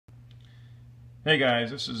Hey guys,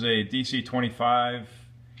 this is a DC25.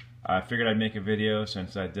 I figured I'd make a video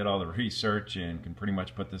since I did all the research and can pretty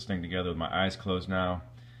much put this thing together with my eyes closed now.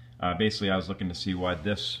 Basically, I was looking to see why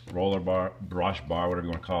this roller bar, brush bar, whatever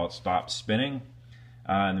you want to call it, stopped spinning.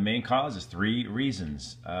 And the main cause is three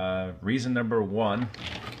reasons. Reason number one,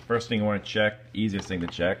 first thing you want to check, easiest thing to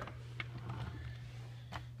check,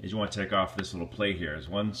 is you want to take off this little plate here. There's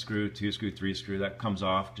one screw, two screw, three screw, that comes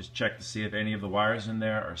off. Just check to see if any of the wires in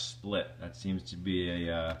there are split. That seems to be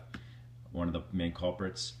one of the main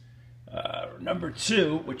culprits. Number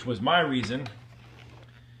two, which was my reason,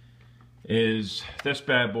 is this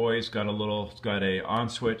bad boy's got it's got a on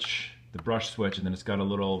switch, the brush switch, and then it's got a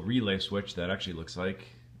little relay switch that actually looks like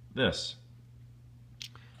this.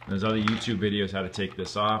 There's other YouTube videos how to take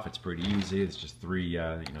this off. It's pretty easy. It's just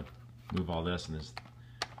move all this, and there's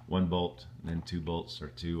one bolt, and then two bolts, or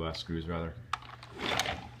two screws rather.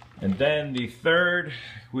 And then the third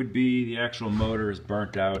would be the actual motor is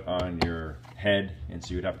burnt out on your head, and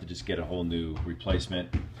so you'd have to just get a whole new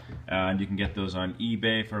replacement. And you can get those on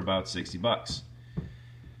eBay for about 60 bucks.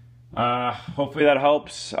 Hopefully that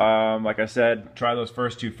helps. Like I said, try those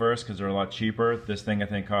first two first because they're a lot cheaper. This thing I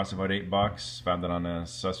think costs about 8 bucks. Found it on a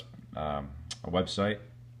website,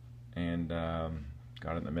 and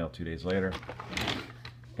got it in the mail 2 days later.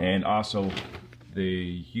 And also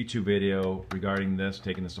the YouTube video regarding this,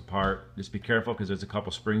 taking this apart, just be careful because there's a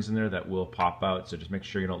couple springs in there that will pop out, so just make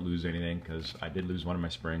sure you don't lose anything, because I did lose one of my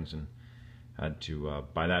springs and had to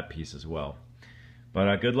buy that piece as well.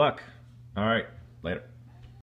 But good luck. All right, later.